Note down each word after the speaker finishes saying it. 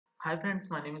Hi friends,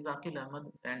 my name is Akil Ahmed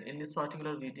and in this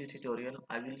particular video tutorial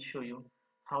I will show you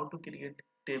how to create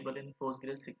table in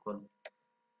PostgreSQL.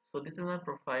 So this is my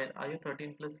profile. I have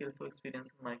 13 plus years of experience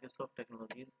in Microsoft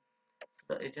technologies.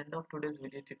 So the agenda of today's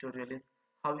video tutorial is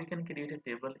how we can create a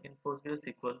table in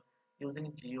PostgreSQL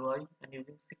using GUI and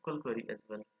using SQL query as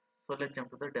well. So let's jump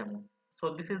to the demo.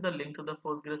 So this is the link to the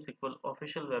PostgreSQL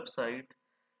official website,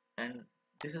 and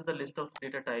this is the list of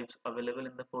data types available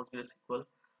in the PostgreSQL.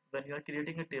 When you are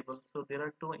creating a table, so there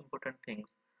are two important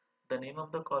things: the name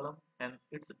of the column and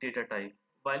its data type.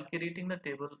 While creating the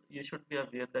table, you should be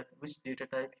aware that which data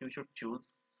type you should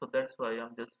choose. So that's why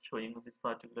I'm just showing you this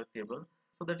particular table,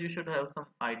 so that you should have some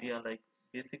idea, like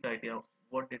basic idea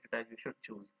what data type you should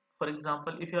choose. For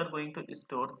example, if you are going to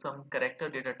store some character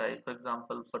data type, for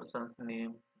example person's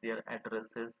name, their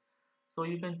addresses, so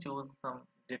you can choose some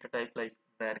data type like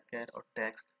varchar or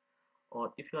text. Or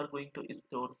if you are going to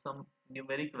store some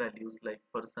numeric values like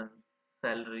person's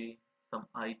salary, some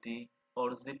ID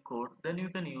or zip code, then you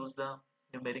can use the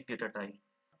numeric data type.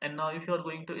 And now if you are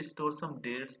going to store some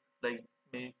dates like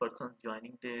maybe person's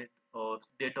joining date or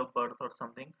date of birth or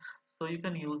something, so you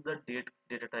can use the date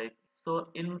data type. So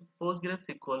in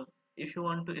PostgreSQL, if you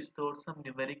want to store some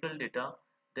numerical data,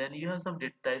 then you have some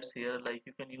data types here, like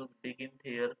you can use big int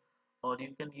here, or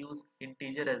you can use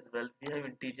integer as well. We have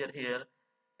integer here,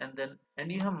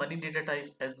 and you have money data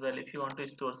type as well if you want to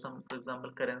store some, for example,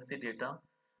 currency data.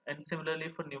 And similarly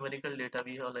for numerical data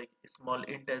we have like small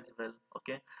int as well.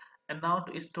 Okay, and now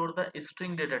to store the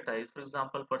string data type, for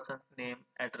example person's name,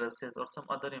 addresses or some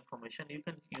other information, you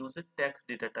can use a text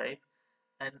data type.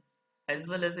 And as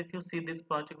well as if you see this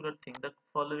particular thing, the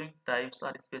following types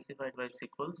are specified by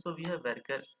SQL. So we have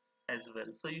varchar as well,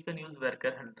 so you can use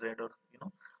varchar 100 or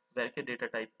varchar data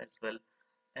type as well.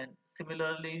 And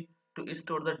similarly, to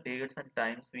store the dates and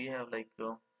times, we have like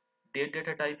date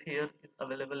data type here is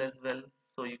available as well,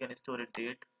 so you can store a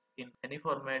date in any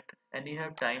format. And you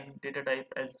have time data type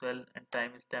as well and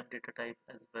timestamp data type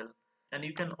as well. And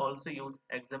you can also use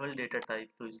XML data type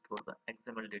to store the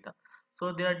XML data.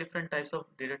 So there are different types of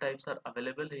data types are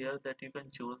available here that you can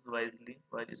choose wisely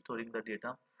while storing the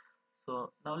data.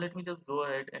 So now let me just go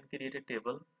ahead and create a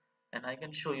table, and I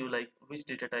can show you like which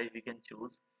data type we can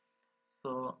choose.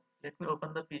 So let me open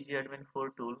the pgAdmin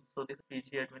 4 tool. So this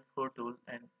pgAdmin 4 tool,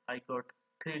 and I got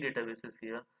three databases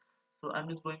here. So I'm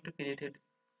just going to create a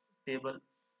table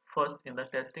first in the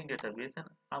testing database, and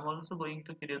I'm also going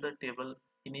to create the table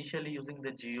initially using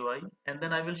the GUI, and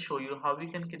then I will show you how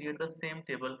we can create the same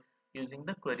table using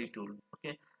the query tool.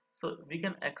 Okay, so we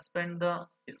can expand the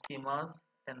schemas,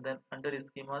 and then under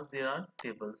schemas there are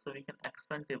tables, so we can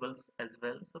expand tables as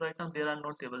well. So right now there are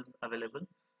no tables available,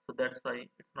 so that's why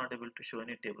it's not able to show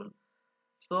any table.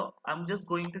 So I'm just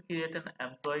going to create an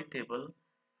employee table,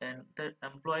 and the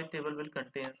employee table will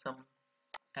contain some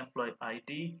employee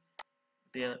ID,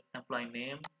 their employee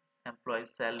name, employee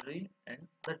salary, and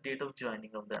the date of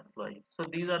joining of the employee. So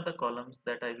these are the columns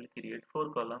that I will create,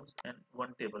 four columns and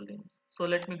one table names. So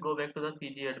let me go back to the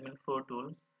pgAdmin 4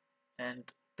 tool, and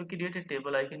to create a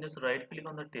table I can just right click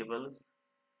on the tables,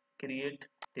 create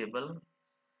table,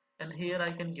 and here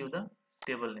I can give the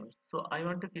table names. So I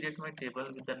want to create my table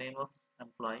with the name of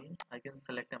employee. I can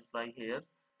select employee here,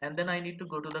 and then I need to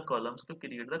go to the columns to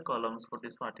create the columns for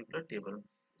this particular table.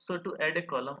 So to add a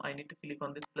column I need to click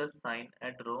on this plus sign,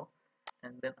 add row,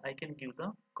 and then I can give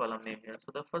the column name here.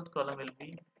 So the first column will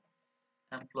be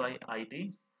employee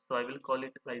ID, so I will call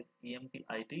it like EMP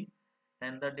ID,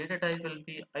 and the data type will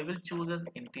be, I will choose as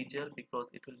integer because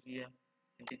it will be an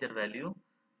integer value.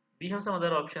 We have some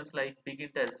other options like big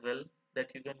int as well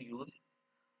that you can use,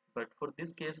 but for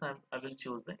this case I will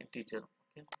choose the integer.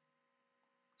 Okay,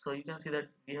 so you can see that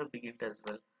we have big int as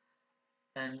well,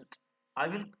 and I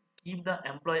will keep the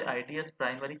employee ID as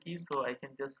primary key, so I can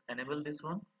just enable this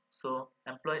one. So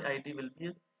employee ID will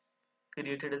be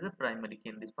created as a primary key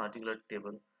in this particular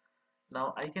table.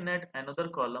 Now I can add another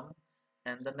column,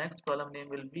 and the next column name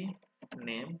will be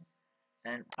name,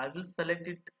 and I will select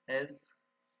it as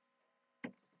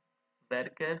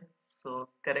varchar, so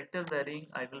character varying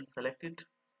I will select it,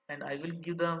 and I will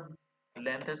give the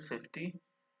length as 50,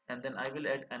 and then I will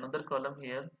add another column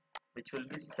here which will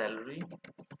be salary,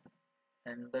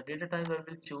 and the data type I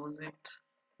will choose it,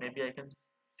 maybe I can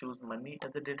choose money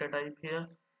as a data type here,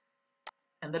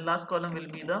 and the last column will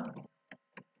be the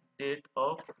date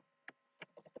of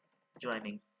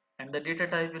joining, and the data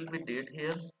type will be date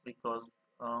here because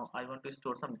I want to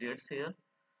store some dates here.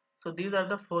 So these are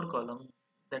the four columns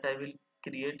that I will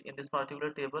create in this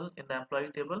particular table, in the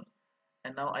employee table,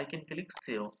 and now I can click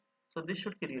save. So this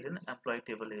should create an employee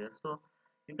table here. So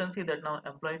You can see that now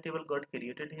employee table got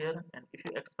created here, and if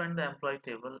you expand the employee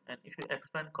table and if you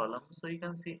expand column, so you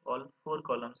can see all four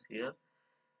columns here.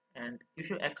 And if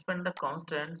you expand the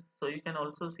constants, so you can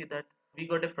also see that we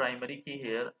got a primary key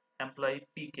here. Employee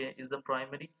pk is the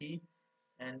primary key,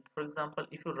 and for example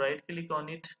if you right click on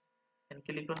it and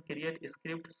click on create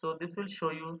script, so this will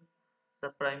show you the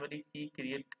primary key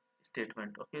create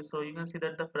statement. Okay, so you can see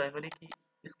that the primary key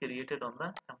is created on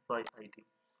the employee id.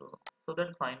 So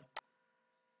that's fine.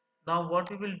 Now what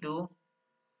we will do,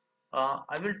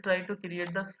 I will try to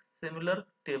create the similar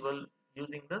table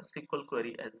using the SQL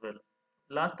query as well.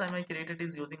 Last time I created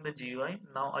is using the GUI.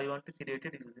 Now I want to create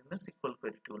it using the SQL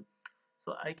query tool.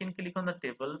 So I can click on the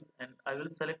tables and I will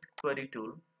select query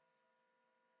tool.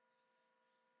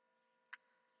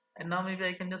 And now maybe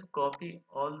I can just copy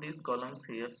all these columns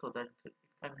here so that it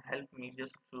can help me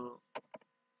just to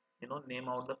name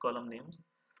out the column names.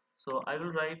 So I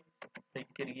will write like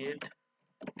create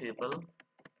table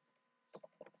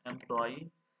employee.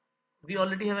 We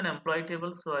already have an employee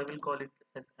table, so I will call it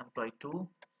as employee 2,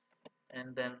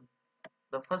 and then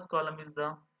the first column is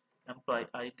the employee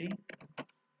id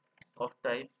of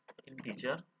type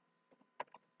integer.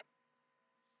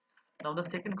 Now the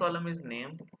second column is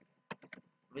name,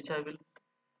 which I will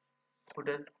put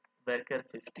as varchar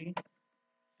 50,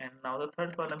 and now the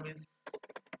third column is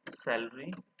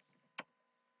salary,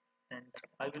 and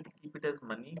I will keep it as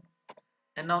money,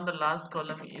 and now the last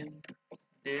column is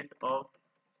date of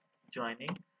joining,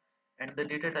 and the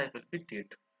data type will be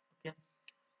date. Okay,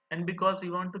 and because we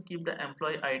want to keep the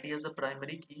employee id as the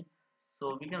primary key,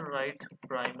 so we can write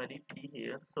primary key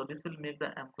here. So this will make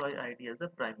the employee id as the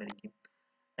primary key,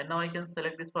 and now I can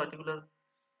select this particular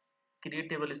create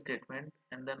table statement,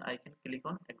 and then I can click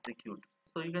on execute.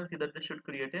 So you can see that this should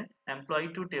create a employee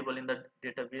 2 table in the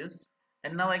database,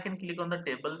 and now I can click on the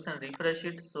tables and refresh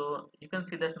it. So you can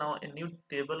see that now a new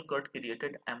table got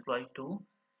created, employee 2,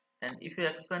 and if you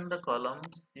expand the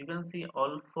columns, you can see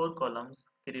all four columns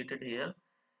created here.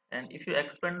 And if you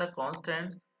expand the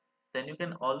constants, then you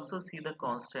can also see the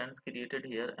constants created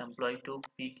here, employee 2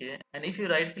 pk. And if you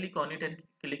right click on it and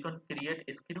click on create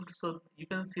script, so you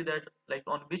can see that like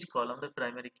on which column the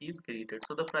primary key is created.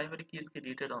 So the primary key is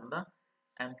created on the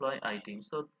employee item,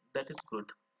 so that is good.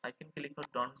 I can click on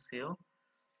don't save.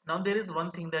 Now there is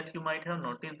one thing that you might have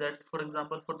noticed, that for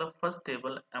example for the first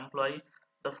table employee,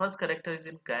 the first character is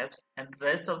in caps and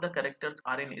rest of the characters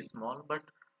are in small, but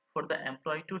for the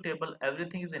employee 2 table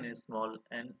everything is in small.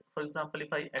 And for example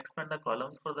if I expand the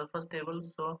columns for the first table,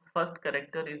 so first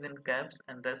character is in caps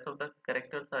and rest of the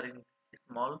characters are in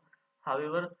small.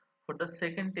 However, for the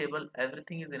second table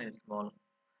everything is in small.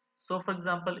 So for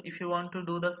example, if you want to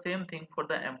do the same thing for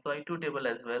the employee 2 table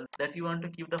as well, that you want to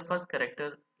keep the first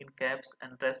character in caps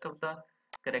and rest of the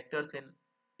characters in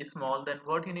small, then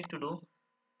what you need to do,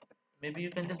 maybe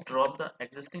you can just drop the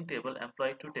existing table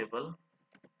employee 2 table,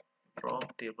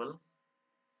 drop table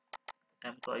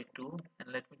employee 2,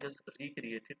 and let me just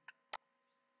recreate it.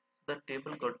 So the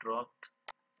table got dropped.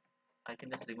 I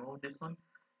can just remove this one.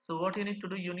 So what you need to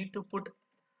do, you need to put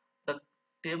the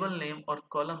table name or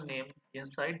column name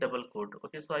inside double quote.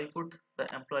 Okay, so I put the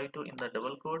employee 2 in the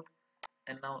double quote,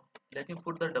 and now let me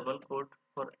put the double quote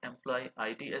for employee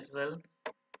id as well,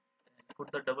 and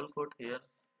put the double quote here.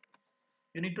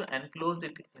 You need to enclose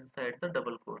it inside the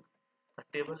double quote, the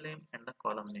table name and the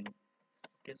column name.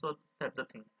 Okay, so that's the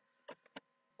thing.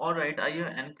 Alright, I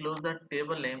have enclosed the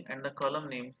table name and the column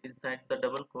names inside the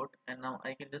double quote, and now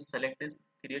I can just select this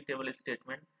create table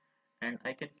statement and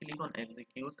I can click on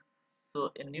execute. So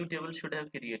a new table should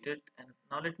have created, and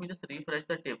now let me just refresh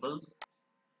the tables.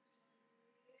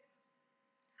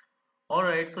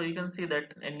 Alright, so you can see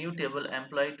that a new table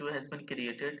employee 2 has been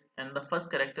created, and the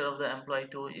first character of the employee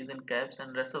 2 is in caps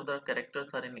and rest of the characters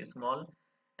are in small.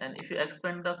 And if you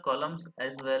expand the columns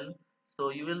as well,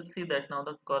 so you will see that now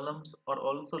the columns are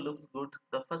also looks good.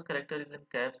 The first character is in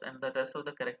caps and the rest of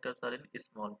the characters are in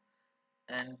small.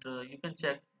 And you can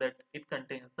check that it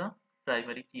contains the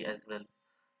primary key as well.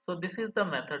 So this is the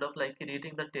method of like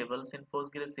creating the tables in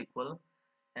PostgreSQL,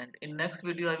 and in next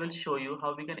video I will show you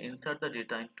how we can insert the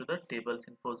data into the tables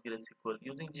in PostgreSQL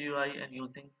using GUI and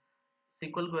using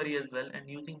SQL query as well, and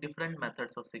using different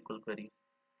methods of SQL query.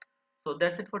 So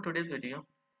that's it for today's video.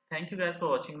 Thank you guys for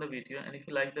watching the video, and if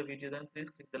you like the video then please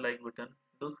click the like button,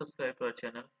 do subscribe to our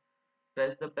channel,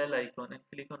 press the bell icon and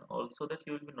click on all so that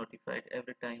you will be notified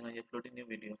every time I upload a new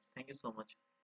video. Thank you so much.